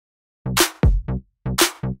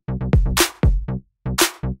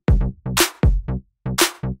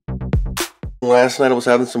Last night I was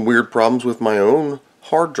having some weird problems with my own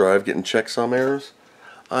hard drive getting checksum errors.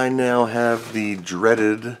 I now have the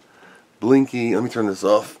dreaded blinky, let me turn this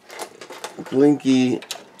off, blinky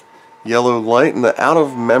yellow light and the out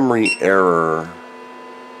of memory error.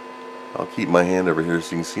 I'll keep my hand over here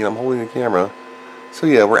so you can see I'm holding the camera. So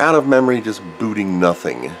yeah, we're out of memory, just booting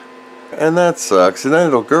nothing. And that sucks. And then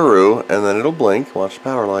it'll guru, and then it'll blink. Watch the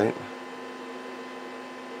power light.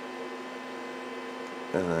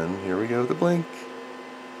 And then here we go, the blink.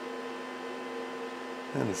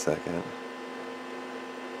 And a second.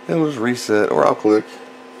 It'll just reset, or I'll click.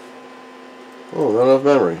 Oh, not enough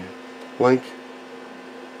memory. Blink.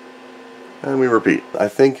 And we repeat. I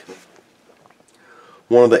think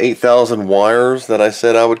one of the 8,000 wires that I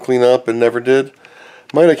said I would clean up and never did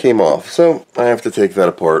might have came off. So I have to take that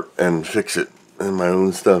apart and fix it and my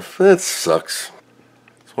own stuff. It sucks.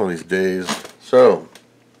 It's one of these days. So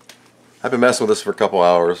I've been messing with this for a couple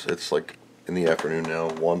hours. It's like in the afternoon now,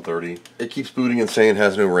 1:30. It keeps booting and saying it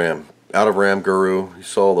has no RAM. Out of RAM guru. You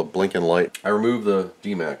saw the blinking light. I removed the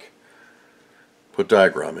DMAC. Put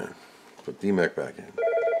diagram in. Put DMAC back in.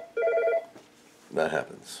 That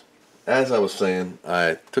happens. As I was saying,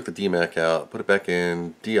 I took the DMAC out, put it back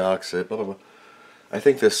in, deox it, blah blah blah. I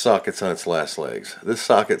think this socket's on its last legs. This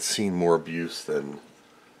socket's seen more abuse than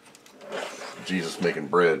Jesus making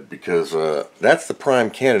bread, because that's the prime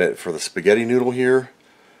candidate for the spaghetti noodle here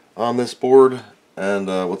on this board. And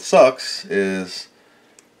what sucks is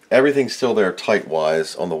everything's still there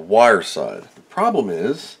tight-wise on the wire side. The problem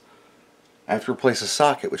is I have to replace a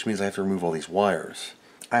socket, which means I have to remove all these wires.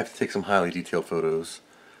 I have to take some highly detailed photos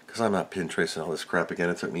because I'm not pin tracing all this crap again.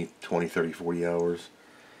 It took me 20, 30, 40 hours.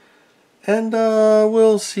 And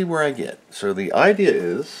we'll see where I get. So the idea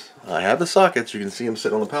is, I have the sockets. You can see them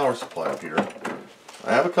sitting on the power supply up here.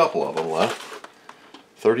 I have a couple of them left.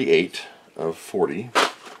 38 of 40.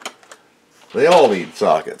 They all need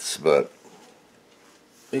sockets, but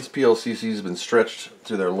these PLCCs have been stretched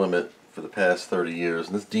to their limit for the past 30 years.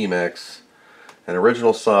 And this DMAX, an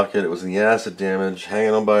original socket, it was in the acid damage,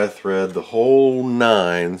 hanging on by a thread, the whole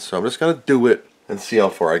nine. So I'm just going to do it and see how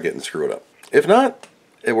far I get and screw it up. If not,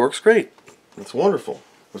 it works great. It's wonderful.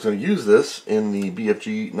 I was going to use this in the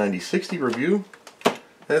BFG 9060 review, and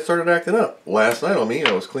it started acting up. Last night on me,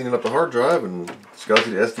 I was cleaning up the hard drive, and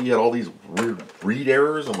SCSI SD had all these weird read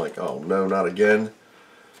errors. I'm like, oh no, not again.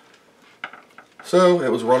 So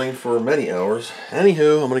it was running for many hours.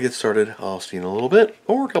 Anywho, I'm going to get started. I'll see you in a little bit,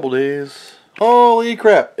 or a couple days. Holy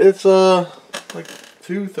crap, it's like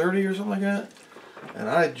 2:30 or something like that. And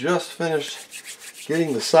I just finished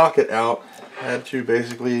getting the socket out. Had to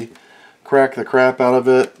basically crack the crap out of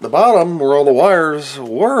it. The bottom, where all the wires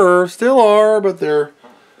were, still are, but they're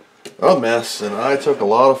a mess. And I took a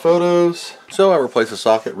lot of photos. So I replaced the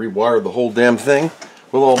socket, rewired the whole damn thing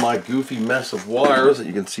with all my goofy mess of wires that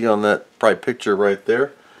you can see on that probably picture right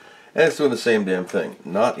there. And it's doing the same damn thing.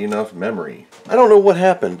 Not enough memory. I don't know what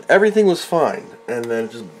happened. Everything was fine, and then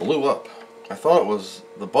it just blew up. I thought it was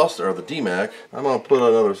the buster, or the DMAC. I'm going to put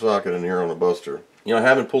another socket in here on the buster. You know, I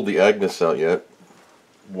haven't pulled the Agnes out yet.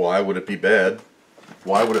 Why would it be bad?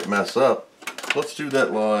 Why would it mess up? Let's do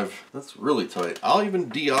that live. That's really tight. I'll even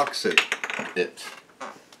deox it.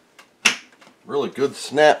 Really good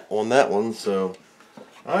snap on that one, so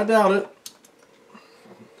I doubt it.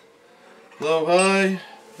 Low, high,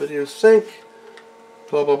 video sync,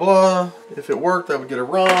 blah, blah, blah. If it worked, I would get a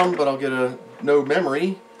ROM, but I'll get a no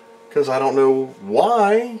memory because I don't know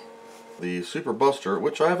why. The Super Buster,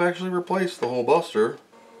 which I've actually replaced the whole Buster.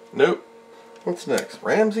 Nope. What's next?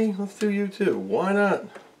 Ramsey? Let's do you too. Why not?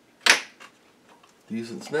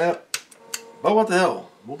 Decent snap. But what the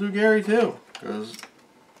hell? We'll do Gary too, because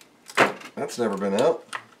that's never been out.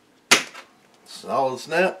 Solid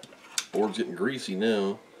snap. Board's getting greasy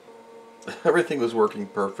now. Everything was working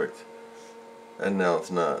perfect. And now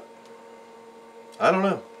it's not. I don't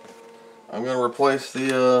know. I'm going to replace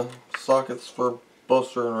the sockets for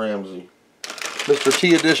Buster and Ramsey. Mr.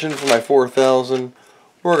 T edition for my 4000.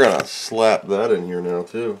 We're going to slap that in here now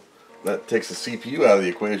too. That takes the CPU out of the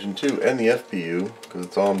equation too, and the FPU, because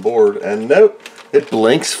it's on board. And nope, it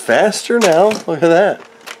blinks faster now. Look at that.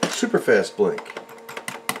 Super fast blink.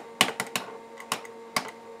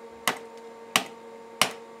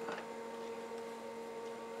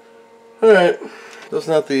 Alright, that's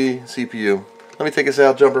not the CPU. Let me take this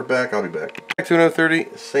out, jumper back, I'll be back. Back to an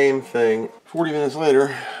 030, same thing. 40 minutes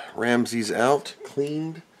later, Ramsey's out,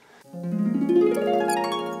 cleaned.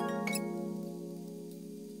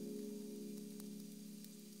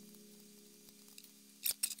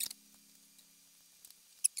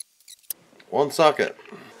 One socket.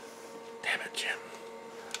 Damn it, Jim.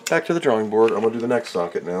 Back to the drawing board. I'm going to do the next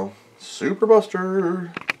socket now. Super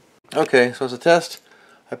Buster. Okay, so as a test,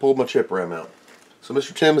 I pulled my chip RAM out. So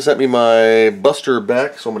Mr. Tim sent me my Buster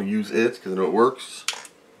back, so I'm going to use it because I know it works.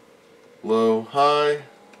 Low, high.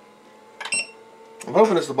 I'm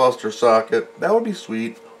hoping it's the Buster socket. That would be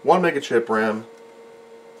sweet. 1 mega chip RAM.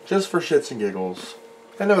 Just for shits and giggles.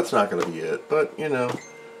 I know it's not going to be it, but you know.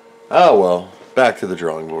 Oh well, back to the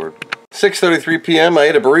drawing board. 6:33 p.m. I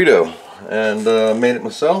ate a burrito and made it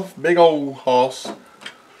myself. Big old hoss.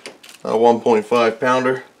 A 1.5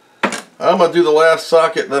 pounder. I'm going to do the last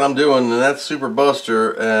socket that I'm doing, and that's Super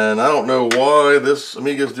Buster, and I don't know why this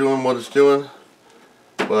Amiga is doing what it's doing,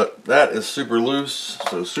 but that is super loose,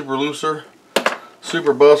 so Super Looser,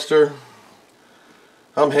 Super Buster.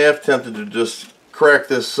 I'm half tempted to just crack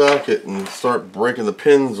this socket and start breaking the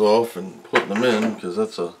pins off and putting them in, because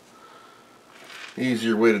that's a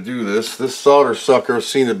easier way to do this. This solder sucker has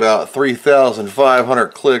seen about 3,500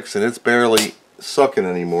 clicks, and it's barely sucking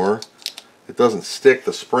anymore. It doesn't stick,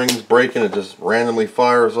 the spring's breaking, it just randomly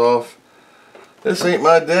fires off. This ain't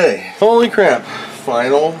my day. Holy crap.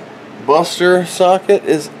 Final Buster socket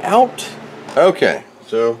is out. Okay,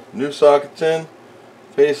 so new socket's in,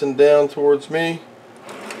 facing down towards me.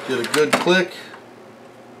 Get a good click.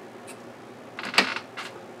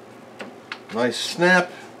 Nice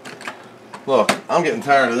snap. Look, I'm getting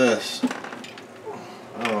tired of this.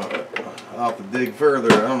 I'll have to dig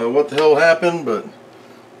further. I don't know what the hell happened, but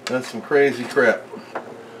that's some crazy crap.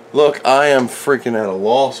 Look, I am freaking at a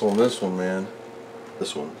loss on this one, man.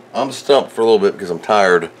 This one. I'm stumped for a little bit because I'm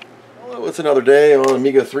tired. Well, it's another day on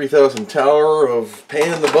Amiga 3000 Tower of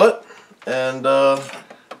pain in the butt. And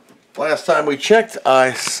last time we checked,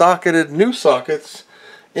 I socketed new sockets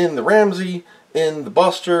in the Ramsey, in the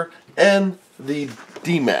Buster, and the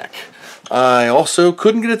DMAC. I also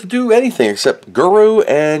couldn't get it to do anything except guru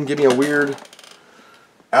and give me a weird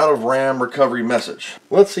out of RAM recovery message.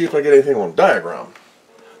 Let's see if I get anything on diagram.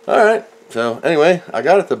 Alright, so anyway, I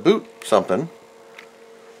got it to boot something.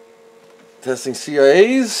 Testing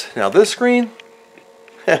CIAs. Now this screen,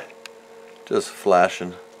 just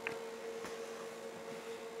flashing.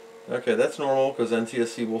 Okay, that's normal because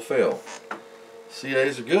NTSC will fail.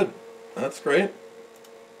 CIAs are good. That's great.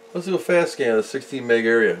 Let's do a fast scan of the 16 meg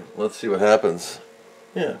area. Let's see what happens.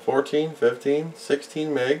 Yeah, 14, 15, 16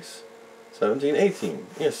 megs. 17, 18.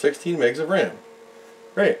 Yeah, 16 megs of RAM.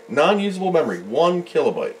 Great. Non-usable memory, 1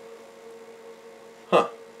 kilobyte. Huh.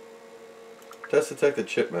 Test detected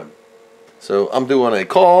chip mem. So I'm doing a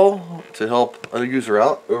call to help a user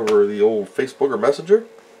out over the old Facebook or Messenger.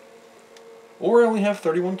 Or I only have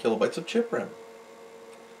 31 kilobytes of chip RAM.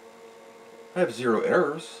 I have 0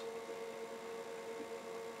 errors.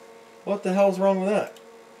 What the hell's wrong with that?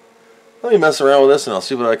 Let me mess around with this and I'll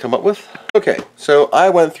see what I come up with. Okay, so I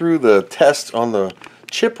went through the test on the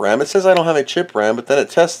chip RAM. It says I don't have a chip RAM, but then it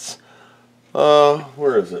tests,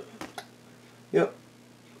 where is it? Yep,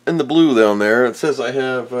 in the blue down there, it says I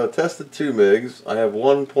have tested 2 megs, I have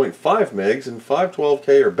 1.5 megs, and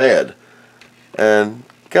 512K are bad. And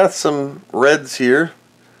got some reds here.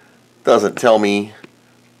 Doesn't tell me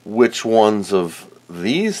which ones of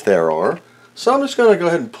these there are. So I'm just going to go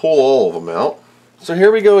ahead and pull all of them out. So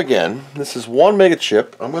here we go again. This is 1 mega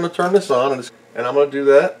chip. I'm going to turn this on and I'm going to do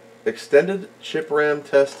that extended chip RAM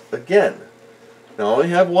test again. Now I only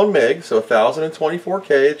have 1 meg, so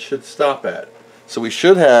 1024K it should stop at. So we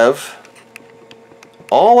should have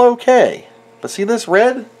all okay. But see this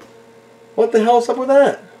red? What the hell's up with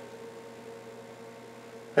that?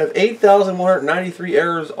 I have 8,193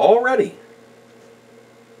 errors already.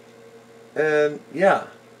 And yeah.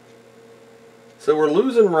 So we're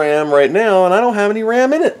losing RAM right now, and I don't have any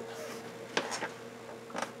RAM in it.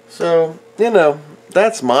 So, you know,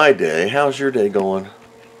 that's my day. How's your day going?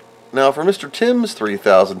 Now, for Mr. Tim's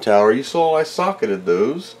 3000 Tower, you saw I socketed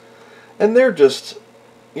those. And they're just,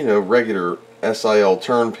 you know, regular SIL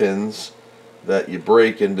turn pins that you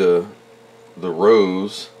break into the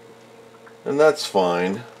rows. And that's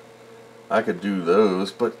fine. I could do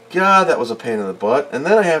those, but God, that was a pain in the butt. And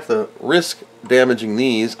then I have to risk damaging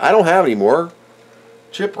these. I don't have any more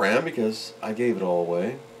chip RAM because I gave it all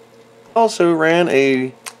away. Also ran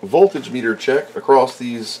a voltage meter check across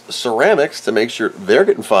these ceramics to make sure they're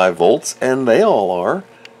getting 5 volts, and they all are.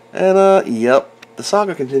 And yep, the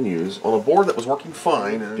saga continues on a board that was working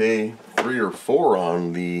fine. Day 3 or 4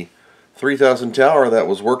 on the 3000 Tower that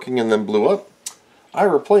was working and then blew up. I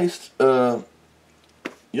replaced yep,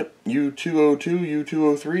 U202,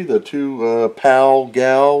 U203, the 2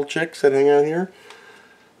 pal-gal chicks that hang out here.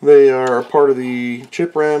 They are part of the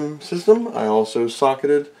chip RAM system. I also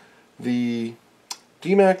socketed the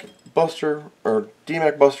DMAC Buster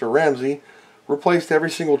Ramsey replaced every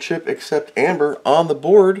single chip except amber on the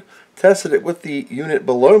board, tested it with the unit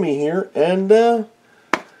below me here, and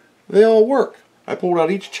they all work. I pulled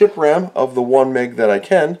out each chip RAM of the 1 meg that I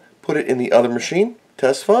can, put it in the other machine,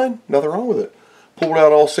 test fine, nothing wrong with it. Pulled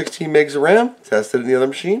out all 16 megs of RAM, tested it in the other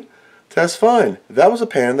machine, test fine. That was a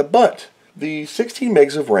pain in the butt. The 16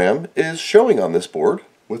 megs of RAM is showing on this board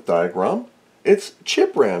with diagram. It's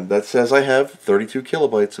chip RAM that says I have 32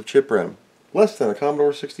 kilobytes of chip RAM, less than a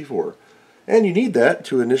Commodore 64. And you need that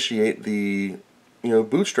to initiate the,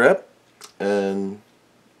 bootstrap and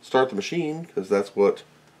start the machine, because that's what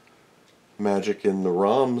magic in the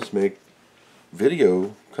ROMs make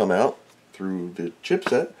video come out through the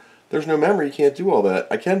chipset. There's no memory, you can't do all that.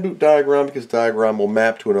 I can boot diagram because diagram will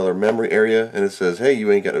map to another memory area and it says, hey, you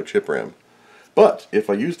ain't got no chip RAM. But if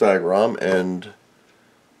I use diagram and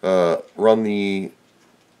run the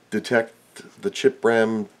detect the chip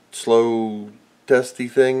RAM slow testy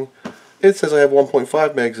thing, it says I have 1.5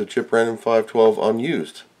 megs of chip RAM and 512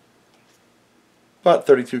 unused. About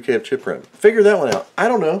 32K of chip RAM. Figure that one out. I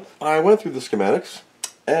don't know. I went through the schematics,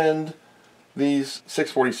 and these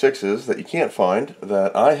 646s that you can't find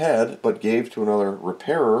that I had but gave to another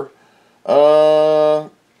repairer,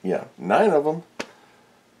 yeah, 9 of them.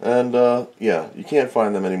 And yeah, you can't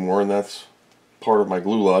find them anymore, and that's part of my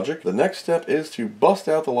glue logic. The next step is to bust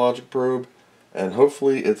out the logic probe, and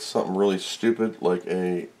hopefully it's something really stupid like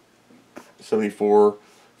a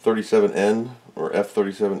 7437N or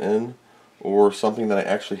F37N, or something that I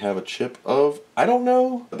actually have a chip of. I don't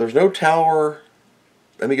know. There's no Tower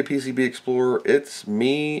Amiga PCB Explorer. It's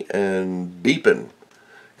me and beeping.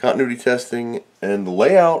 Continuity testing, and the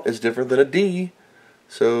layout is different than a D,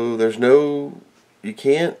 so there's no, you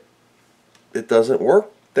can't, it doesn't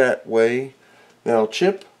work that way. Now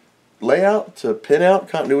chip layout to pin out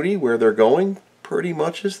continuity where they're going pretty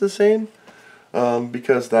much is the same,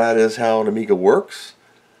 because that is how an Amiga works.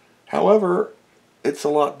 However, it's a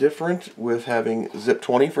lot different with having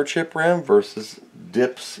zip20 for chip RAM versus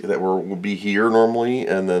dips that would be here normally,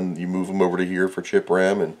 and then you move them over to here for chip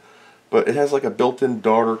RAM. But it has like a built-in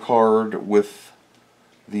daughter card with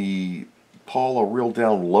the Paula real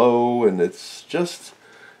down low, and it's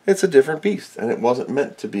a different beast, and it wasn't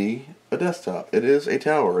meant to be a desktop. It is a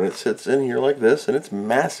tower, and it sits in here like this, and it's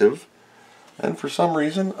massive. And for some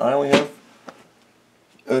reason, I only have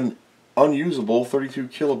an unusable 32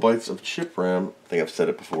 kilobytes of chip RAM. I think I've said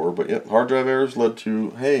it before, but yep, hard drive errors led to,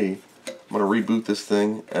 hey, I'm going to reboot this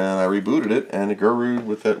thing, and I rebooted it, and it gurued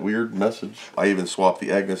with that weird message. I even swapped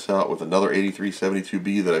the Agnes out with another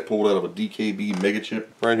 8372B that I pulled out of a DKB mega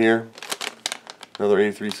chip right here. Another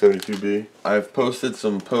 8372B. I've posted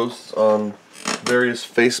some posts on various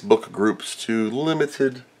Facebook groups to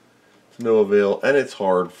limited to no avail, and it's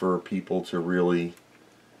hard for people to really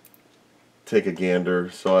take a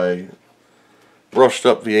gander, so I brushed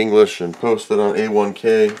up the English and posted on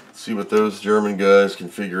A1K. See what those German guys can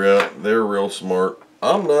figure out. They're real smart.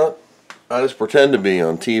 I'm not. I just pretend to be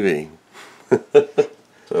on TV.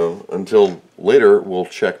 So until later, we'll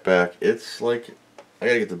check back. It's like, I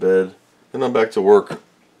gotta get to bed. Then I'm back to work,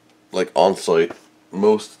 like on site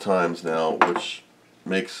most times now, which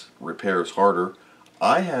makes repairs harder.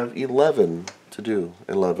 I have 11 to do.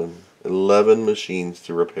 11 machines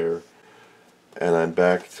to repair. And I'm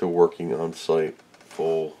back to working on site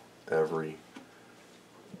full every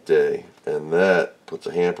day, and that puts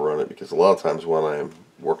a hamper on it, because a lot of times when I'm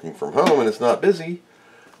working from home and it's not busy,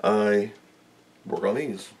 I work on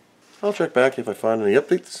these. I'll check back if I find any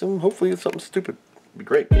updates, and hopefully it's something stupid. It'd be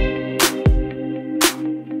great.